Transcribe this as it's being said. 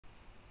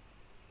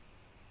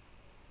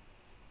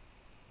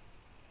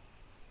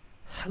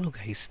Hello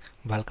guys,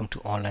 welcome to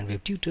Online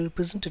Web Tutor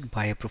presented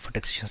by a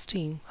Professionals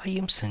team. I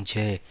am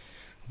Sanjay.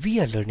 We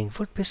are learning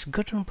WordPress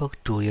Gutenberg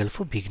tutorial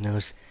for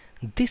beginners.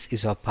 This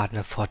is our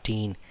partner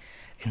 14.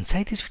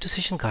 Inside this video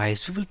session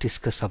guys, we will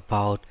discuss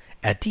about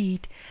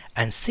edit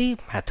and save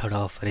method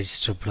of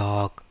register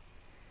block.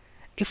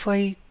 If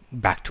I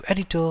back to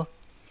editor,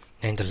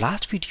 in the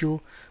last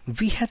video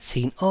we had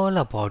seen all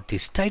about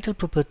this title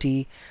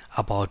property,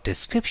 about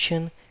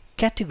description,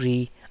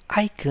 category,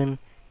 icon,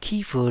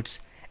 keywords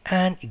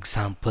and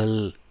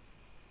example.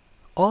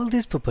 All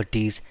these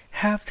properties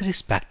have their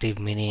respective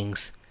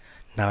meanings.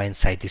 Now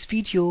inside this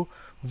video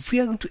we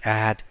are going to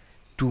add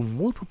two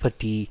more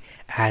properties,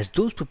 as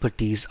those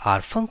properties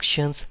are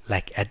functions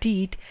like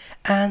edit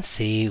and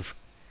save.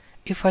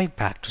 If I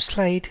back to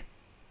slide,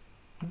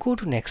 go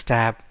to next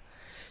tab.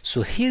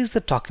 So here is the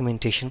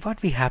documentation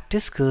what we have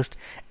discussed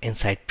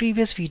inside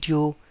previous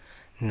video.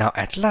 Now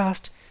at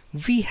last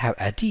we have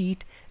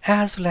edit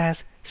as well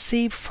as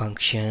save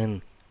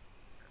function.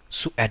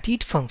 So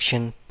edit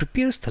function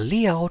prepares the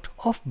layout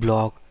of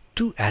block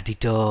to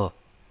editor.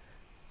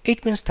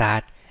 It means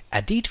that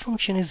edit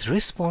function is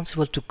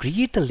responsible to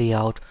create the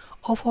layout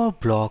of our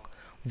block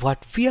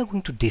what we are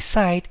going to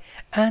decide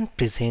and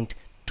present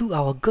to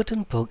our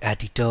Gutenberg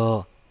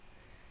editor.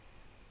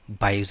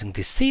 By using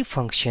this save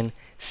function,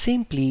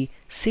 simply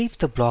save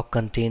the block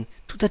content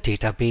to the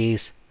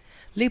database.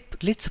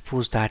 Let's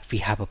suppose that we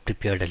have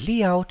prepared a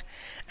layout,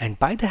 and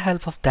by the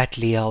help of that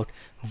layout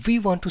we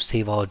want to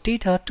save our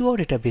data to our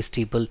database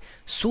table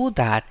so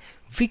that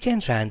we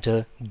can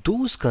render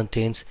those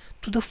contents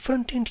to the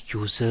front-end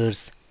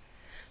users.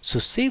 So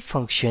save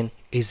function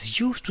is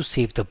used to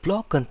save the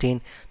block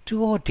content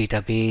to our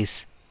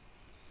database.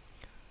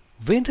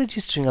 When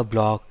registering a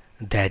block,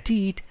 the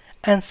edit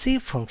and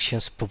save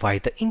functions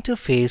provide the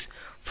interface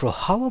for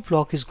how a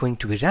block is going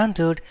to be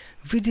rendered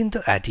within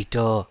the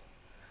editor,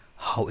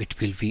 how it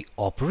will be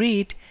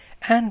operate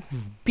and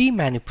be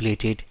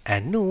manipulated,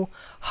 and know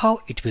how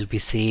it will be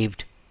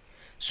saved.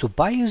 So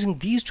by using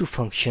these two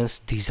functions,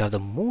 these are the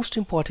most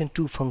important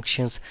two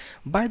functions.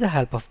 By the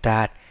help of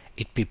that,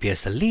 it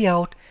prepares the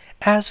layout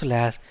as well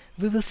as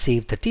we will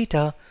save the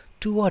data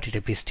to our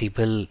database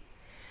table.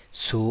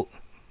 So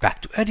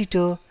back to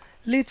editor,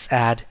 let's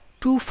add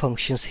two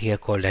functions here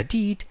called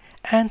edit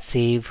and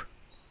save.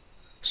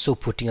 So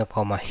putting a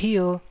comma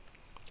here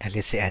and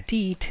let's say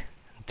edit,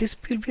 this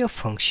will be a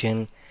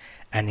function,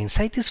 and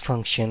inside this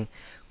function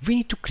we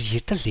need to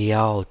create the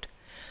layout.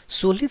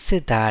 So let's say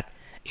that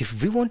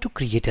if we want to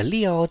create a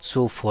layout,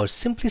 so for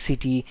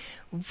simplicity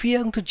we are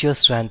going to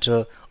just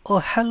render a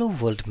hello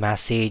world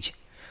message,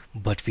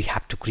 but we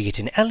have to create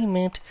an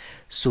element.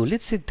 So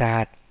let's say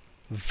that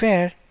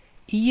where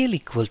el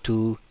equal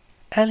to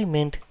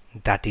element,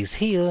 that is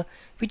here,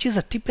 which is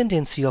a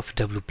dependency of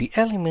WP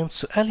element.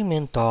 So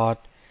element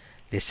dot,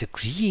 let's say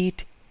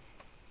create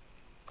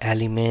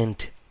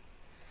element.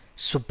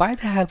 So by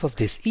the help of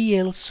this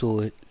el,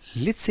 so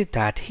let's say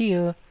that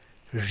here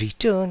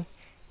return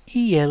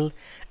el,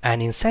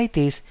 and inside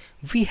this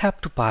we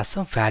have to pass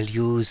some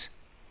values.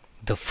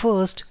 The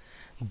first,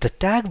 the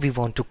tag we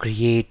want to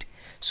create,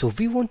 so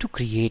we want to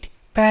create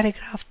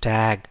paragraph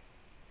tag.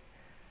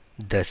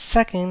 The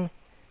second,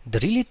 the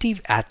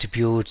relative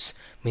attributes,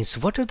 means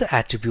what are the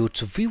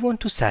attributes we want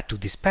to set to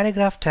this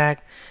paragraph tag.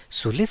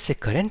 So let's say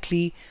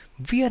currently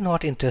we are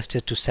not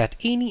interested to set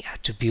any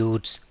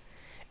attributes.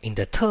 In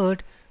the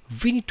third,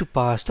 we need to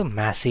pass the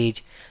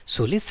message.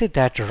 So let's say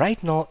that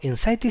right now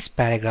inside this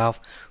paragraph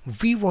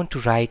we want to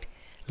write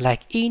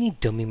like any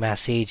dummy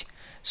message.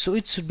 So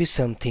it should be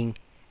something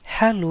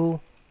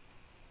hello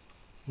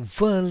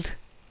world.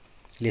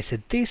 Let's say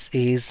this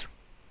is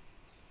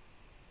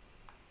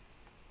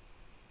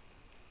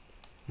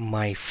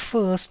my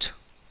first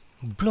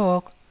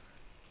block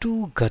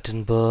to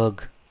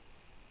Gutenberg.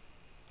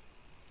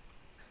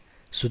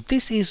 So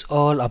this is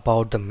all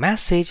about the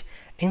message.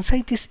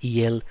 Inside this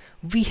el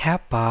we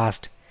have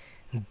passed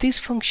this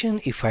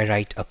function. If I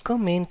write a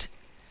comment,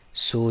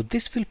 so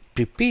this will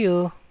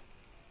prepare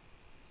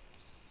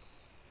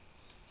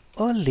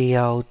a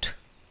layout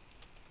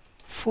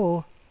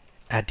for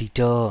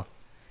editor.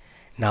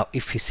 Now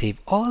if we save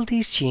all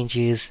these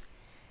changes,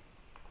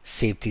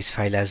 save this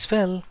file as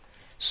well.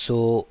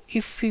 So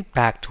if we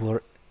back to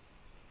our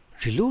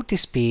reload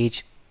this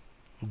page,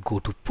 go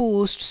to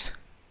posts,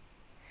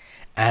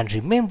 and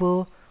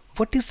remember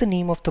what is the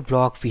name of the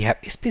block we have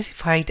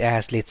specified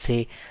as, let's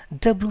say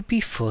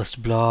WP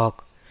first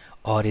block,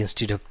 or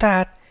instead of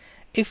that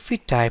if we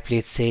type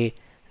let's say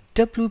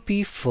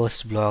WP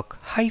first block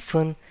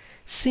hyphen,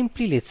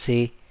 simply let's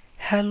say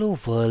hello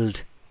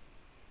world.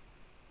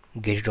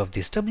 Get rid of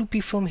this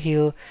WP from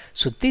here.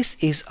 So this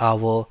is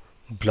our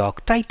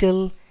block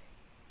title.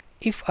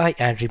 If I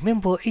and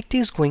remember, it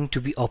is going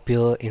to be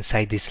appear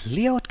inside this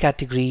layout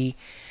category.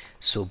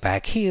 So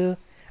back here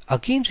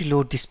again,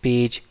 reload this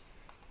page,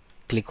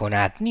 click on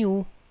add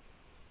new,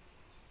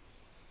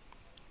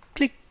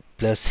 click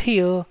plus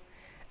here,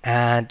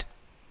 and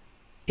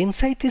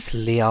inside this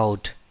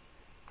layout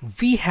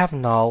we have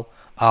now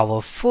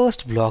our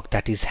first block,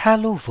 that is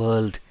hello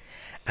world,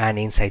 and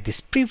inside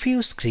this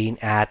preview screen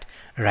at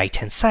right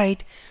hand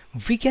side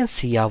we can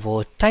see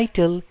our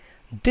title,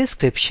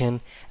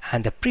 description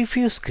and a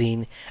preview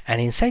screen,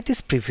 and inside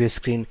this preview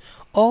screen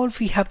all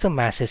we have the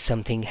message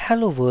something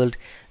hello world,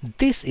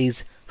 this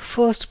is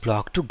first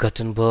block to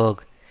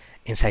Gutenberg.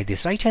 Inside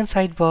this right hand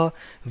sidebar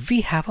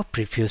we have a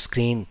preview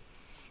screen.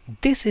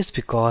 This is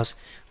because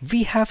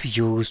we have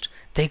used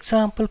the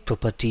example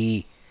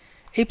property.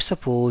 If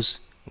suppose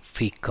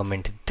we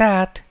comment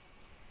that,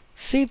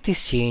 save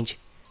this change,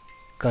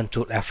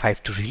 Ctrl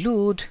F5 to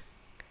reload,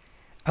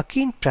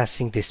 again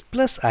pressing this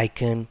plus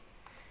icon,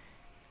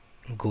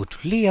 go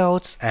to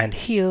layouts, and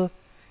here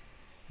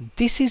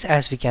this is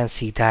as we can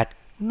see that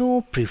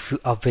no preview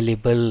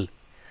available.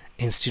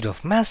 Instead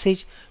of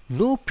message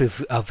no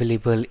preview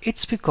available,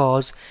 it's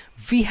because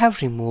we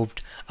have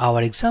removed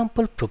our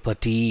example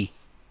property.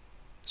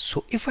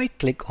 So if I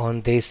click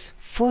on this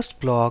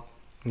first block,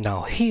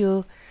 now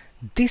here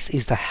this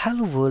is the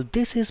hello world,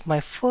 this is my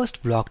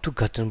first block to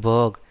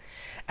Gutenberg,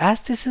 as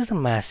this is the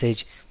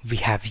message we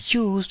have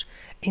used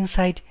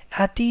inside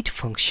edit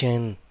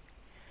function.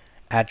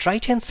 At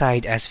right hand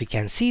side as we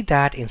can see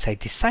that inside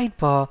the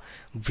sidebar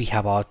we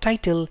have our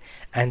title,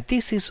 and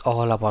this is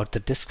all about the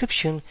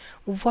description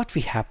what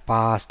we have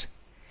passed.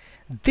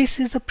 This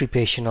is the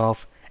preparation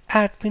of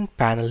admin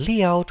panel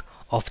layout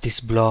of this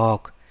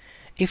block.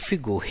 If we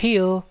go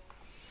here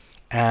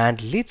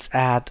and let's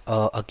add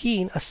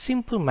again a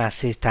simple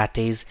message that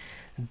is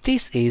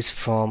this is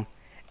from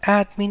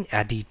admin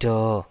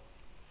editor.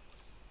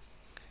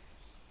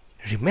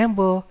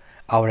 Remember,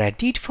 our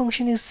edit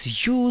function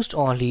is used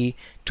only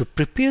to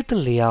prepare the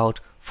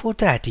layout for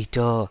the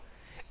editor.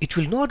 It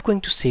will not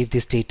going to save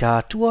this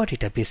data to our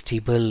database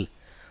table.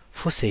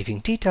 For saving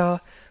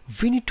data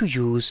we need to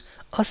use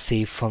a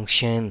save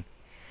function.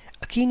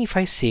 Again if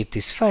I save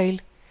this file,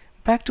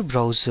 back to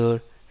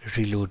browser,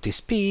 reload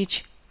this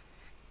page,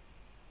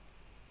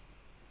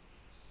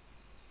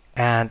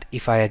 and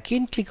if I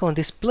again click on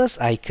this plus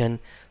icon,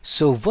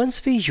 so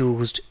once we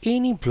used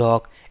any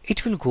block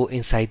it will go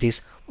inside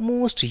this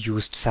most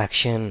used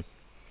section.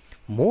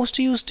 Most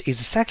used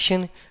is a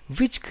section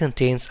which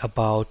contains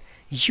about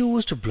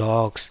used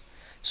blocks.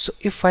 So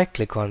if I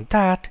click on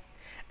that,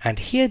 and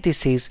here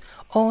this is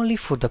only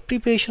for the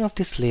preparation of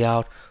this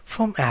layout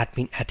from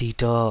admin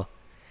editor.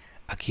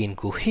 Again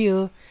go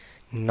here.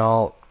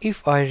 Now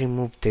if I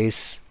remove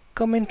this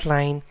comment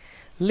line,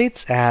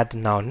 let's add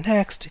now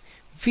next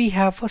we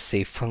have a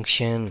save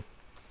function.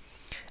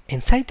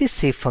 Inside this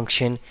save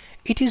function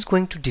it is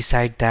going to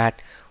decide that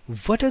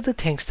what are the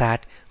things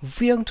that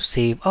we are going to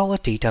save our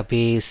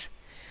database.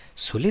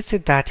 So let's say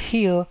that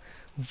here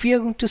we are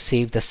going to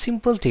save the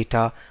simple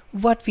data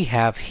what we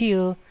have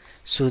here.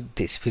 So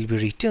this will be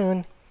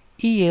returned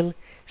el,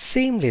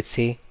 same let's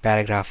say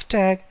paragraph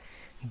tag.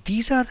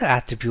 These are the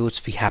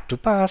attributes we have to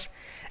pass,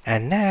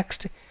 and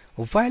next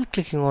while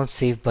clicking on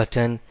save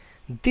button,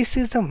 this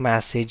is the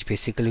message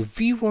basically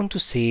we want to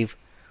save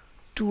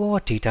to our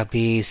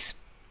database.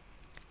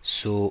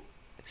 So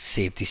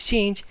save this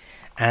change,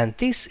 and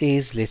this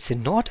is let's say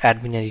not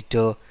admin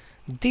editor,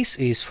 this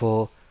is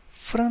for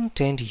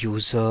front-end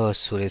users.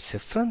 So let's say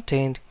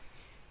front-end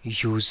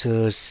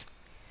users.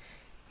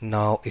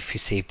 Now if we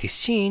save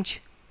this change,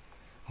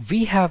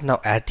 we have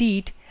now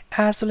edit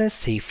as well as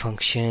save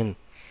function,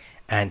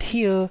 and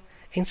here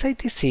inside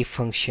the save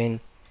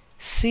function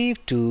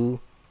save to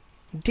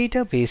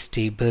database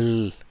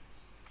table.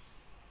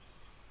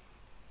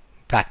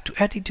 Back to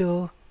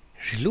editor,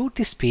 reload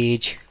this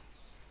page,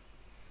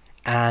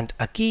 and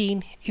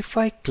again if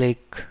I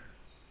click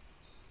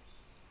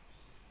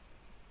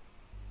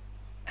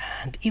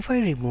and if I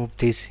remove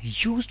this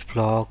used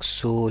block,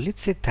 so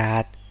let's say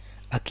that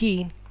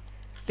again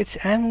let's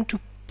say I'm going to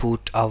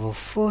put our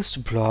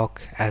first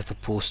block as the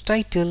post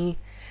title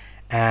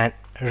and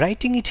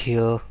writing it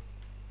here.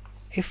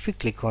 If we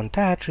click on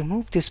that,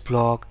 remove this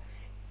block,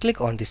 click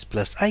on this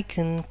plus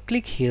icon,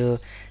 click here.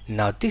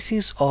 Now this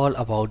is all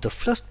about the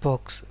first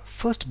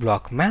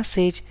block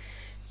message.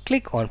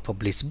 Click on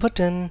publish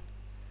button,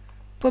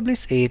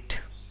 publish it.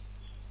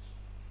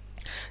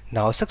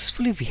 Now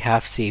successfully we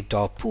have saved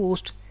our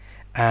post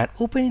and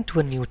open into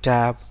a new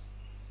tab.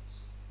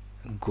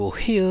 Go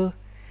here,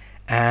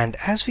 and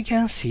as we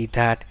can see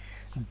that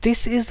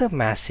this is the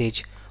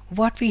message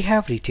what we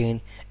have written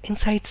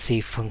inside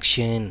save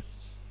function.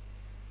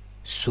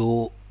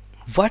 So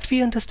what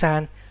we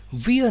understand,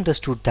 we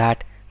understood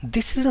that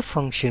this is a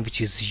function which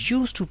is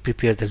used to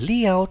prepare the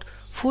layout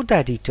for the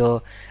editor,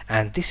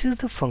 and this is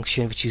the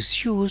function which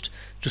is used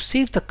to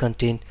save the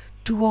content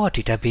to our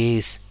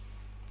database.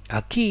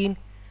 Again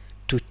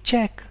to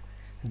check,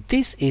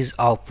 this is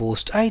our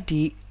post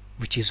ID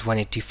which is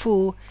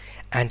 184,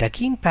 and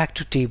again back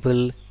to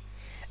table,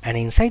 and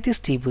inside this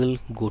table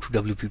go to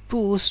WP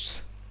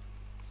posts,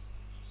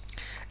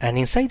 and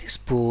inside this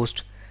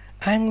post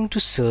I'm going to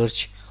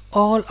search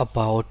all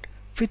about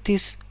with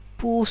this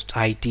post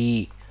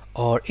ID,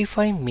 or if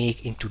I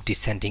make into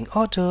descending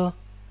order,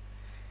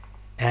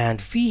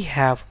 and we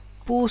have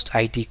post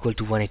ID equal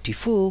to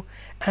 184,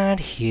 and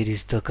here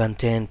is the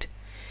content.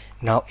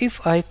 Now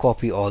if I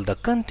copy all the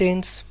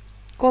contents,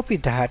 copy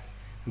that,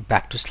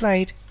 back to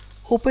slide,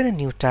 open a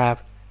new tab,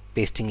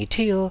 pasting it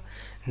here.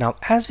 Now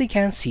as we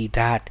can see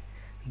that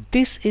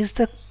this is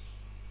the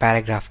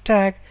paragraph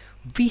tag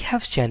we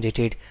have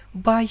generated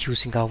by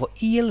using our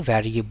EL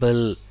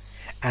variable.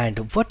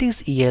 And what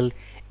is EL?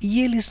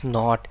 EL is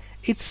not,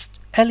 it's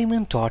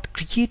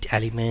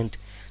element.createElement.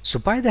 So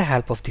by the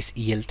help of this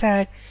EL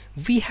tag,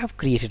 we have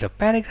created a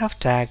paragraph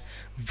tag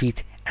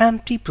with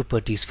empty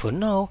properties for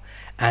now,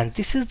 and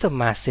this is the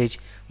message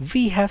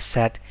we have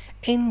set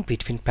in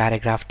between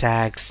paragraph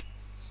tags.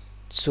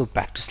 So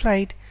back to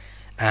slide,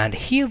 and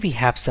here we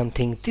have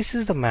something. This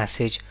is the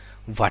message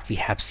what we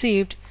have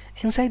saved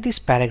inside this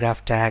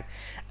paragraph tag,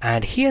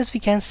 and here as we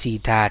can see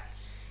that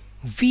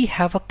we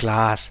have a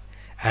class,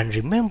 and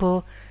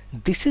remember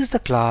this is the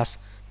class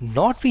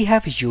not we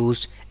have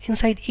used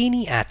inside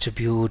any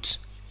attributes.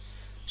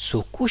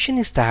 So question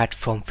is that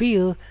from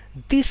where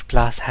this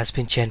class has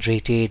been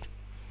generated.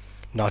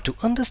 Now to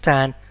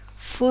understand,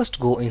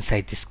 first go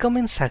inside this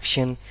comment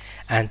section,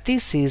 and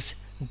this is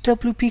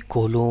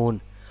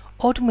WP :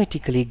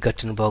 automatically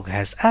Gutenberg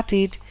has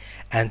added,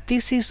 and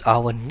this is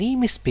our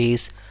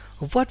namespace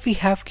what we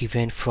have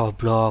given for our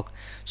block.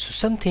 So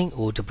something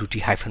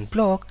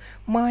owt-block,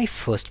 my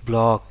first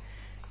block.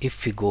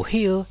 If we go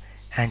here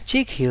and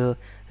check here,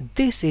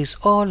 this is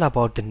all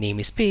about the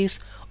namespace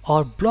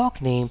or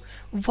block name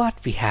what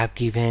we have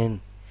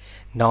given.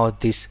 Now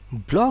this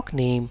block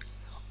name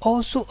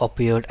also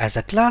appeared as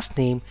a class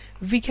name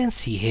we can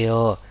see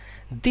here.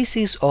 This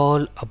is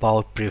all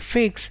about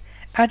prefix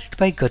added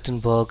by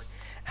Gutenberg,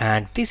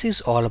 and this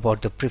is all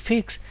about the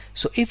prefix.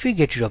 So if we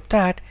get rid of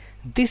that,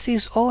 this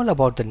is all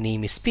about the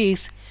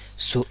namespace.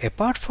 So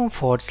apart from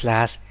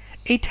 /,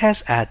 it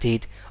has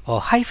added a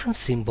hyphen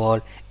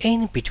symbol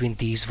in between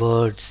these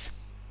words.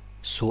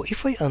 So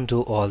if I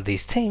undo all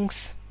these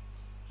things,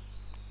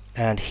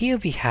 and here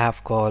we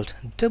have called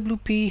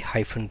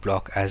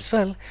WP-block as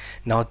well.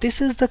 Now this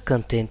is the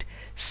content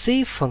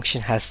save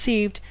function has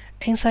saved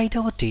inside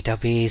our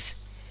database.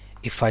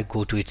 If I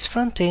go to its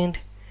front end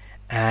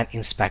and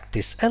inspect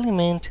this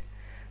element,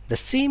 the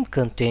same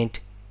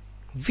content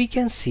we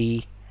can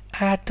see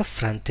at the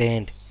front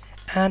end,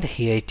 and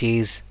here it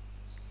is.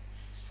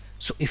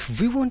 So if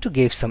we want to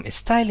give some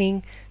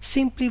styling,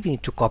 simply we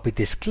need to copy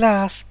this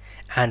class,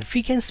 and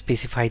we can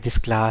specify this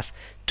class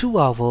to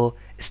our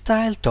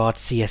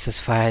style.css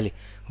file,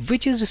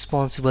 which is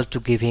responsible to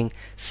giving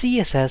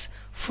CSS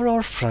for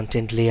our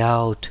front-end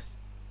layout.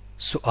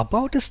 So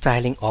about the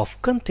styling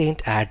of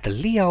content at the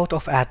layout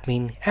of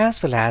admin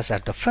as well as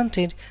at the front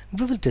end,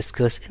 we will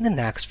discuss in the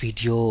next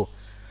video.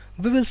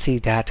 We will see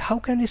that how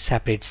can we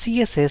separate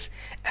CSS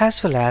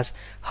as well as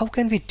how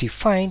can we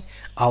define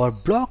our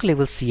block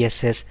level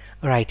CSS,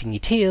 writing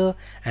it here,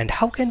 and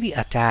how can we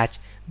attach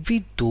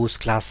with those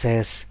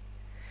classes.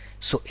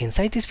 So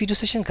inside this video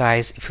session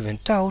guys, if you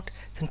went out,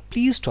 then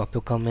please drop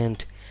your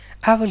comment.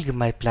 I will give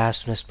my reply as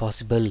soon as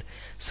possible.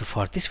 So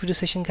for this video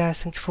session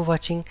guys, thank you for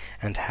watching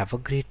and have a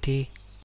great day.